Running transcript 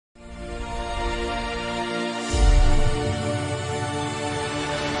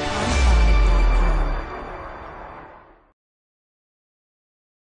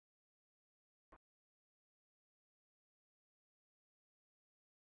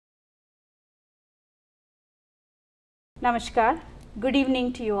Namaskar. Good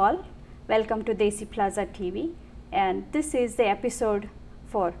evening to you all. Welcome to DesiplazaTV, and this is the episode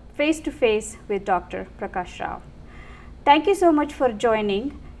for Face to Face with Dr. Prakash Rao. Thank you so much for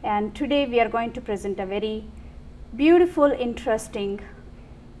joining, and today we are going to present a very beautiful, interesting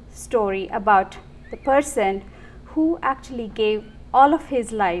story about the person who actually gave all of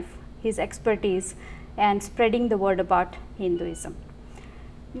his life, his expertise, and spreading the word about Hinduism.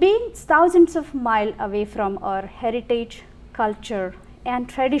 Being thousands of miles away from our heritage, culture, and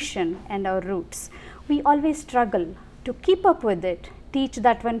tradition and our roots, we always struggle to keep up with it, teach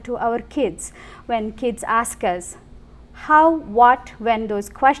that one to our kids. When kids ask us how, what, when, those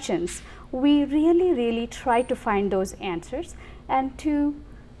questions, we really try to find those answers, and to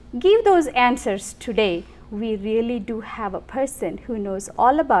give those answers today, we really do have a person who knows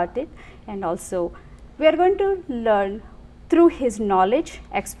all about it, and also we are going to learn through his knowledge,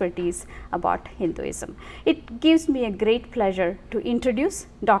 expertise about Hinduism. It gives me a great pleasure to introduce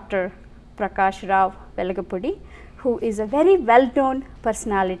Dr. Prakash Rao Velagapudi, who is a very well-known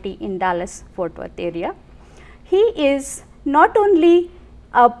personality in Dallas-Fort Worth area. He is not only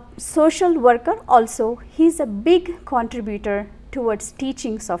a social worker, also he is a big contributor towards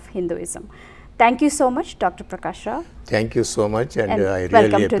teachings of Hinduism. Thank you so much, Dr. Prakash Rao. Thank you so much, and I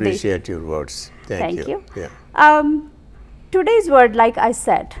really appreciate your words. Thank you. Yeah. Today's word, like I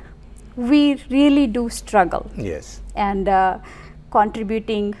said, we really do struggle. Yes. And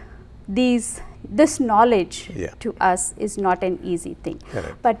contributing this knowledge to us is not an easy thing.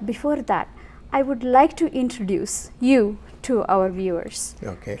 Correct. But before that, I would like to introduce you to our viewers.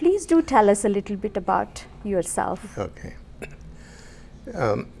 Okay. Please do tell us a little bit about yourself. Okay.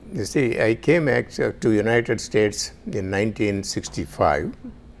 You see, I came to United States in 1965.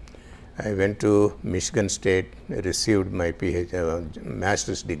 I went to Michigan State, received my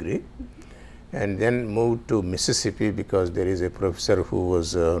master's degree, and then moved to Mississippi because there is a professor who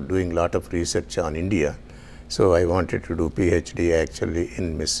was doing a lot of research on India. So I wanted to do PhD actually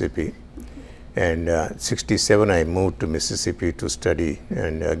in Mississippi. And 67 I moved to Mississippi to study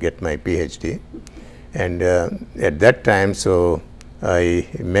and get my PhD. And at that time, so I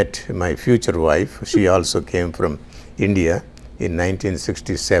met my future wife. She also came from India in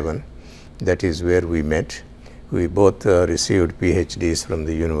 1967. That is where we met. We both received PhDs from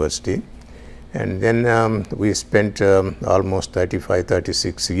the university. And then we spent almost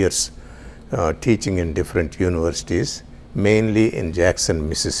 36 years teaching in different universities, mainly in Jackson,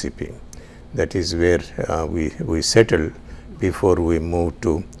 Mississippi. That is where we settled before we moved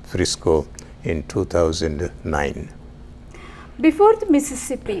to Frisco in 2009. Before the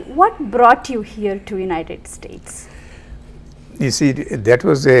Mississippi, what brought you here to United States? You see, that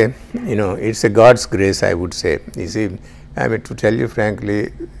was it's a God's grace, I would say. You see, I mean, to tell you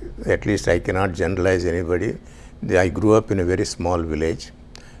frankly, at least I cannot generalize anybody. I grew up in a very small village.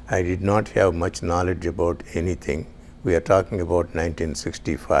 I did not have much knowledge about anything. We are talking about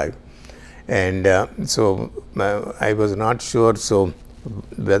 1965. And so I was not sure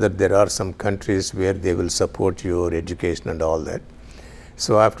whether there are some countries where they will support your education and all that.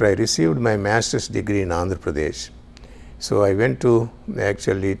 So after I received my master's degree in Andhra Pradesh, so I went to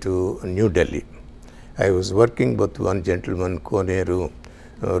New Delhi. I was working with one gentleman, Koneru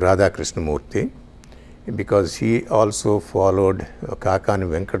Radhakrishnamurthy, because he also followed Kakani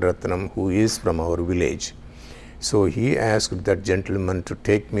Venkatratnam, who is from our village. So he asked that gentleman to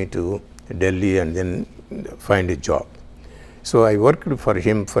take me to Delhi and then find a job. So I worked for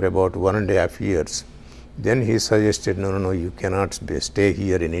him for about 1.5 years. Then he suggested, no, you cannot stay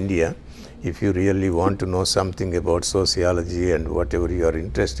here in India. If you really want to know something about sociology and whatever you are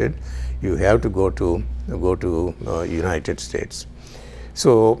interested, you have to go to United States.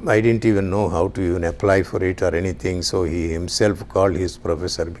 So I didn't even know how to even apply for it or anything. So he himself called his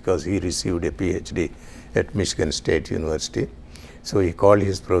professor, because he received a PhD at Michigan State University. So he called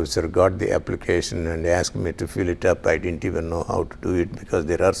his professor, got the application and asked me to fill it up. I didn't even know how to do it because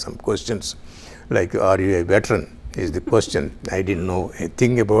there are some questions like, are you a veteran, is the question. I didn't know a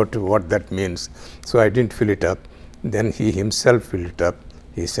thing about what that means. So I didn't fill it up. Then he himself filled it up.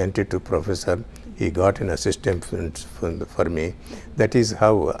 He sent it to professor. He got an assistant for me. That is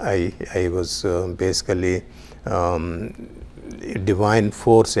how I was basically, divine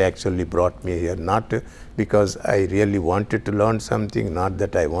force actually brought me here, not because I really wanted to learn something, not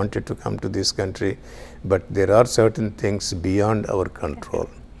that I wanted to come to this country, but there are certain things beyond our control.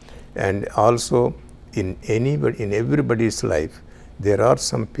 And also in everybody's life, there are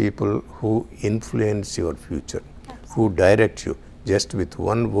some people who influence your future, who direct you. Just with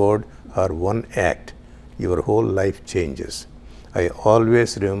one word or one act, your whole life changes. I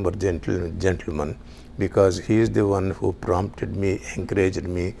always remember gentleman, because he is the one who prompted me, encouraged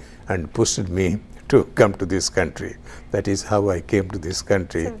me, and pushed me to come to this country. That is how I came to this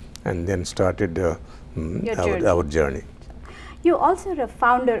country, and then started our journey. You also are a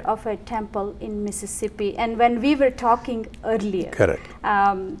founder of a temple in Mississippi, and when we were talking earlier, correct,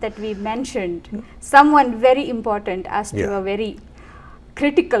 that we mentioned someone very important asked you a very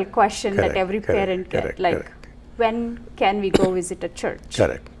critical question that every parent gets, like when can we go visit a church?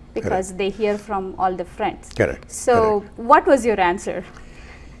 Correct. Because they hear from all the friends. Correct. So what was your answer?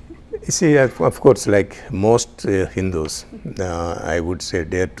 You see, of course, like most Hindus, I would say,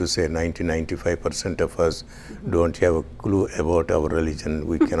 dare to say 90-95% of us don't have a clue about our religion.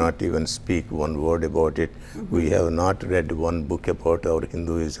 We cannot even speak one word about it. We have not read one book about our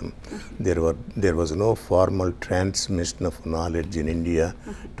Hinduism. There was no formal transmission of knowledge in India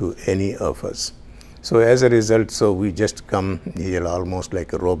to any of us. So as a result, so we just come here almost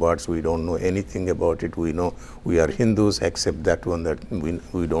like robots. We don't know anything about it. We know we are Hindus, except that one that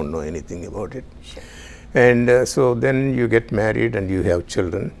we don't know anything about it. Sure. And so then you get married and you have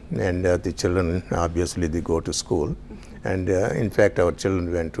children, and the children obviously they go to school. And in fact, our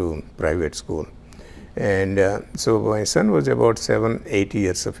children went to private school. And so my son was about 7-8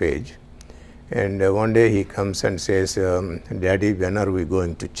 years of age. And one day he comes and says, Daddy, when are we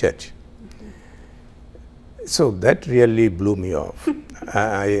going to church? So that really blew me off.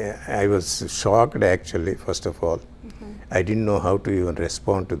 I was shocked, actually, first of all. I didn't know how to even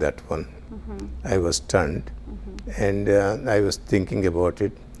respond to that one. I was stunned. And I was thinking about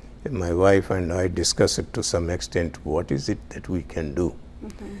it. My wife and I discussed it to some extent. What is it that we can do?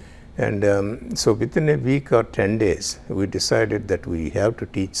 And so within a week or 10 days, we decided that we have to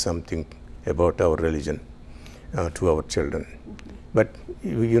teach something about our religion to our children. But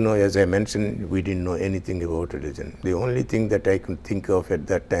you know, as I mentioned, we didn't know anything about religion. The only thing that I could think of at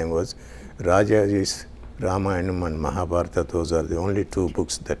that time was Rajaji's Ramayana and Mahabharata. Those are the only two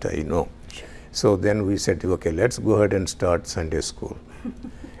books that I know. So then we said, okay, let's go ahead and start Sunday school.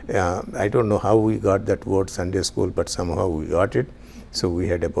 I don't know how we got that word Sunday school, but somehow we got it. So we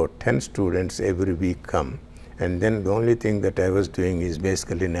had about 10 students every week come. And then the only thing that I was doing is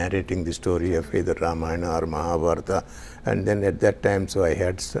basically narrating the story of either Ramayana or Mahabharata. And then at that time, so I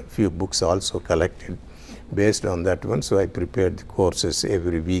had a few books also collected based on that one. So I prepared the courses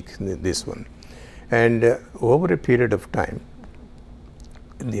every week, this one. And over a period of time,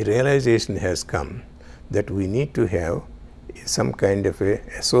 the realization has come that we need to have some kind of a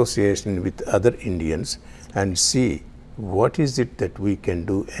association with other Indians and see what is it that we can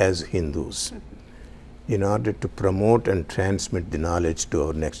do as Hindus in order to promote and transmit the knowledge to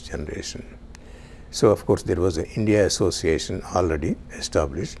our next generation. So of course there was an India Association already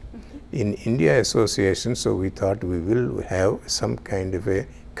established. In India Association, so we thought we will have some kind of a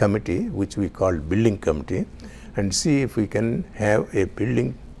committee which we called building committee, and see if we can have a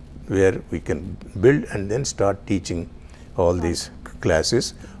building where we can build and then start teaching all these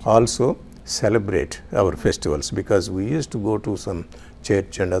classes. Also celebrate our festivals, because we used to go to some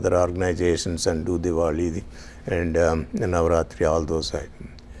church and other organizations and do Diwali and Navaratri, all those items.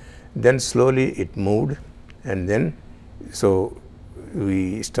 Then slowly it moved, and then so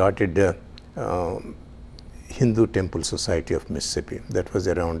we started Hindu Temple Society of Mississippi. That was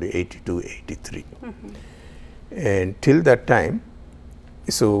around 82, 83. And till that time,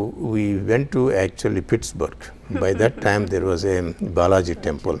 so we went to actually Pittsburgh. By that time there was a Balaji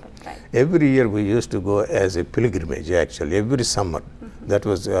temple. Every year we used to go as a pilgrimage, actually, every summer. That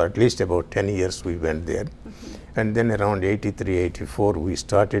was at least about 10 years we went there. And then around 83, 84, we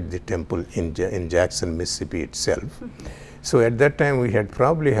started the temple in Jackson, Mississippi itself. So at that time we had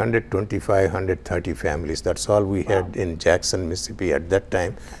probably 125, 130 families. That's all we had in Jackson, Mississippi at that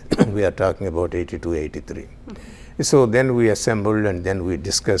time. We are talking about 82, 83. So then we assembled and then we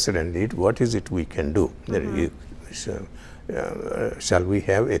discussed and did what is it we can do. Shall we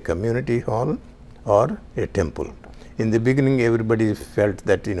have a community hall or a temple? In the beginning, everybody felt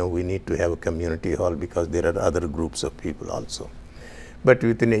that, you know, we need to have a community hall because there are other groups of people also. But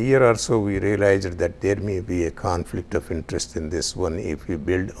within a year or so, we realized that there may be a conflict of interest in this one if we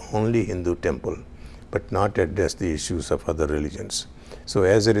build only Hindu temple, but not address the issues of other religions. So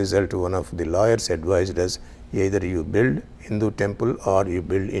as a result, one of the lawyers advised us, either you build Hindu temple or you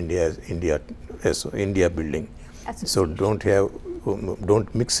build India building. So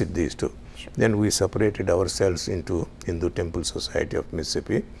don't mix it, these two. Sure. Then we separated ourselves into Hindu Temple Society of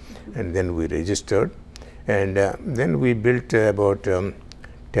Mississippi, and then we registered, and then we built about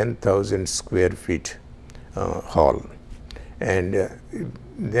 10,000 square feet hall, and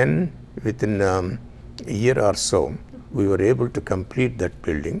then within a year or so, we were able to complete that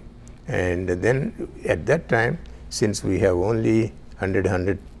building. And then at that time, since we have only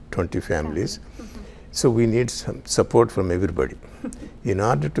 120 families, so we need some support from everybody. In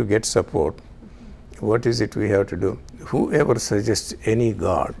order to get support, what is it we have to do? Whoever suggests any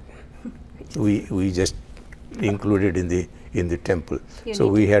god, we just included in the temple. So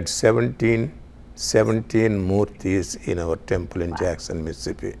we had 17 murtis in our temple in Jackson,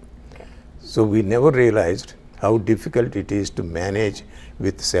 Mississippi. Okay. So we never realized how difficult it is to manage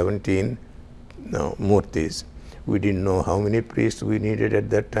with 17 murtis. We didn't know how many priests we needed at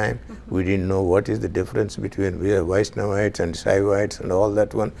that time. We didn't know what is the difference between Vaishnavites and Shaivites and all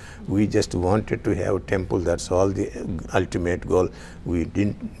that one. We just wanted to have a temple. That's all the ultimate goal. We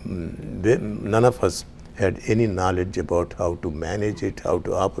didn't, none of us had any knowledge about how to manage it, how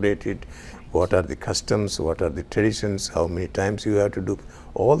to operate it, what are the customs, what are the traditions, how many times you have to do.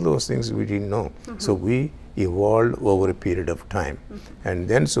 All those things we didn't know. So we evolved over a period of time. And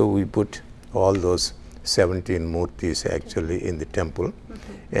then so we put all those 17 murtis actually in the temple.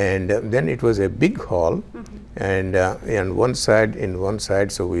 And then it was a big hall, and in one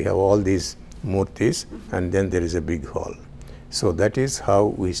side, so we have all these murtis, and then there is a big hall. So that is how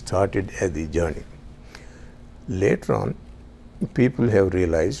we started at the journey. Later on, people have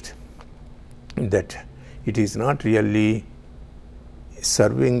realized that it is not really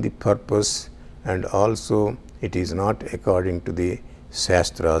serving the purpose, and also it is not according to the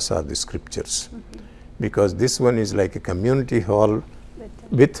shastras or the scriptures. Because this one is like a community hall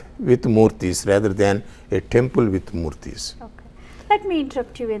with murtis rather than a temple with murtis. Okay. Let me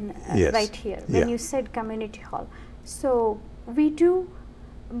interrupt you in Yes. right here. When you said community hall, so we do,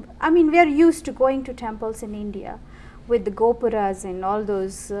 I mean, we are used to going to temples in India with the gopuras and all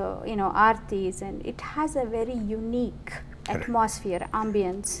those, aartis, and it has a very unique atmosphere,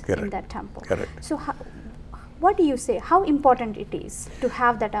 ambience in that temple. Correct. So what do you say, how important it is to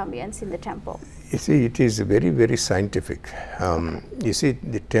have that ambience in the temple? You see, it is very, very scientific. You see,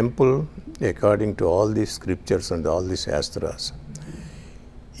 the temple, according to all the scriptures and all the shastras,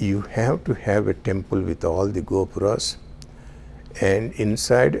 you have to have a temple with all the gopuras, and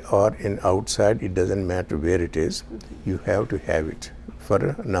inside or outside, it doesn't matter where it is, you have to have it for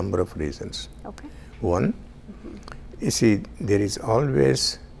a number of reasons. Okay. One, you see, there is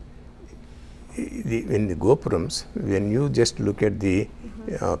always, in the gopurams, when you just look at the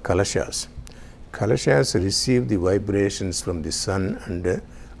kalashas receive the vibrations from the sun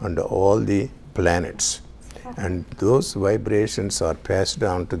and all the planets. And those vibrations are passed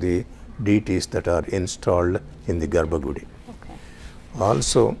down to the deities that are installed in the Garbhagudi. Okay.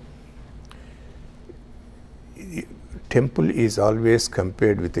 Also, temple is always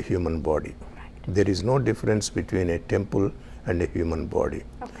compared with the human body. Right. There is no difference between a temple and a human body.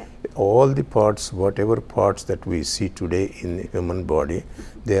 Okay. All the parts, whatever parts that we see today in the human body,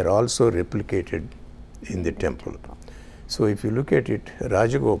 they are also replicated in the temple. So if you look at it,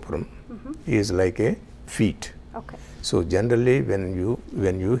 Rajagopuram is like a feet. Okay. So generally when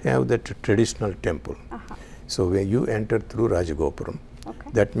you have that traditional temple, so when you enter through Rajagopuram,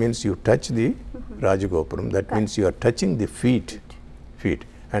 that means you touch the Rajagopuram, that means you are touching the feet,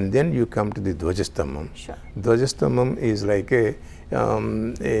 and then you come to the Dvajastambham. Sure. Dvajastambham is like a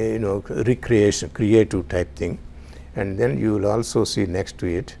recreation, creative type thing, and then you will also see next to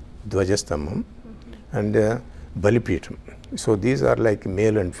it Dvajastambham and Balipeetham. So these are like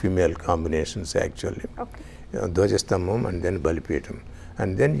male and female combinations actually. Okay. Dvajastambham and then Balipeetham,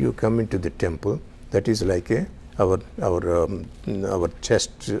 and then you come into the temple that is like our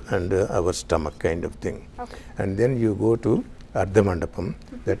chest and our stomach kind of thing. Okay. And then you go to Ardhamandapam,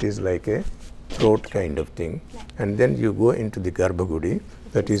 that is like a throat kind of thing, and then you go into the Garbhagudi,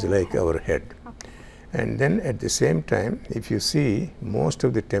 that is like our head. Okay. And then at the same time, if you see, most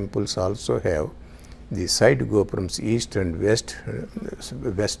of the temples also have the side gopurams, east and west,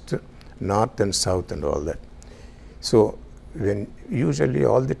 north and south and all that. So when usually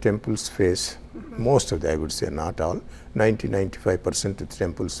all the temples face, most of the, I would say not all, 90-95% of the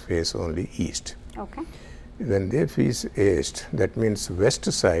temples face only east. Okay. When they face east, that means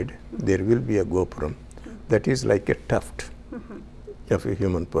west side, there will be a gopuram that is like a tuft of a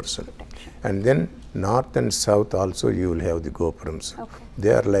human person. And then north and south also you will have the gopurams. Okay.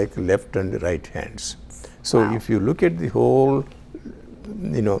 They are like left and right hands. So if you look at the whole,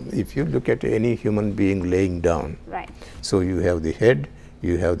 if you look at any human being laying down, Right. so you have the head,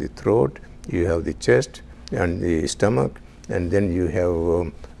 you have the throat, you have the chest and the stomach, and then you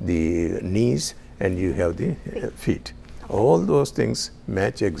have the knees, and you have the feet. All those things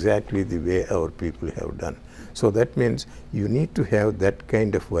match exactly the way our people have done. So that means you need to have that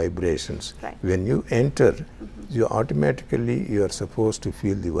kind of vibrations. Right. When you enter, you automatically you are supposed to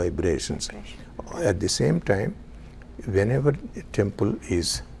feel the vibrations. At the same time, whenever a temple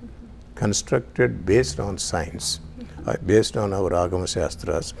is constructed based on science, based on our Agama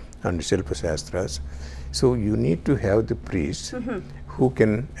Shastras and Shilpa Shastras, so you need to have the priests who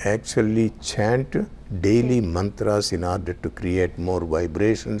can actually chant daily mantras in order to create more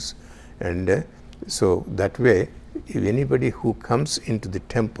vibrations, and so that way if anybody who comes into the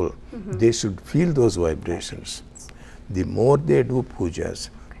temple, they should feel those vibrations. The more they do pujas,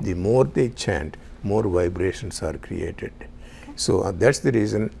 the more they chant, more vibrations are created. So that's the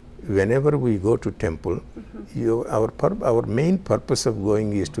reason whenever we go to temple, our main purpose of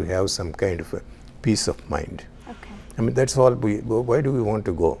going is to have some kind of a peace of mind. I mean, that's all we go. Why do we want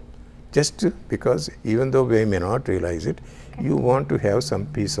to go? Just because even though we may not realize it, you want to have some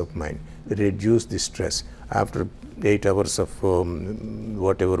peace of mind, reduce the stress. After 8 hours of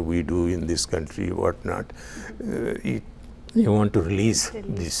whatever we do in this country, whatnot, you want to release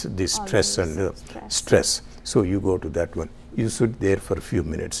this stress and stress. So you go to that one. You sit there for a few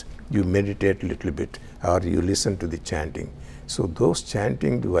minutes. You meditate a little bit, or you listen to the chanting. So those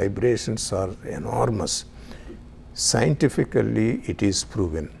chanting, the vibrations are enormous. Scientifically, it is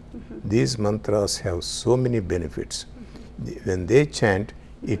proven. These mantras have so many benefits. When they chant,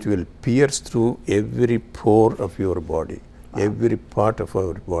 it will pierce through every pore of your body, every part of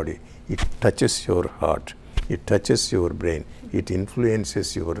our body. It touches your heart. It touches your brain. It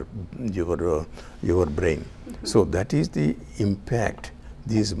influences your brain. So that is the impact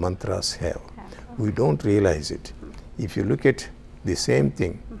these mantras have. We don't realize it. If you look at the same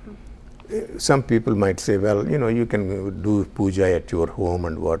thing, some people might say, well, you can do puja at your home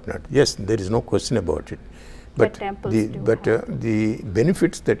and whatnot. Yes, there is no question about it. But the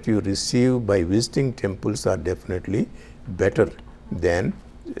benefits that you receive by visiting temples are definitely better than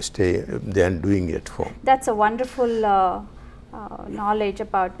doing it at home. That's a wonderful knowledge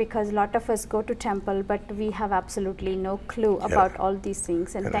about, because a lot of us go to temple, but we have absolutely no clue about all these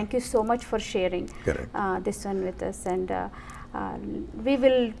things. And thank you so much for sharing this one with us. And we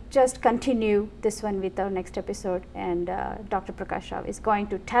will just continue this one with our next episode, and Dr. Prakash Rao is going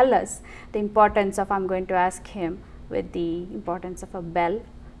to tell us the importance of, I'm going to ask him with the importance of a bell,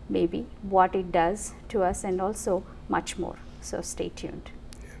 maybe what it does to us, and also much more. So stay tuned.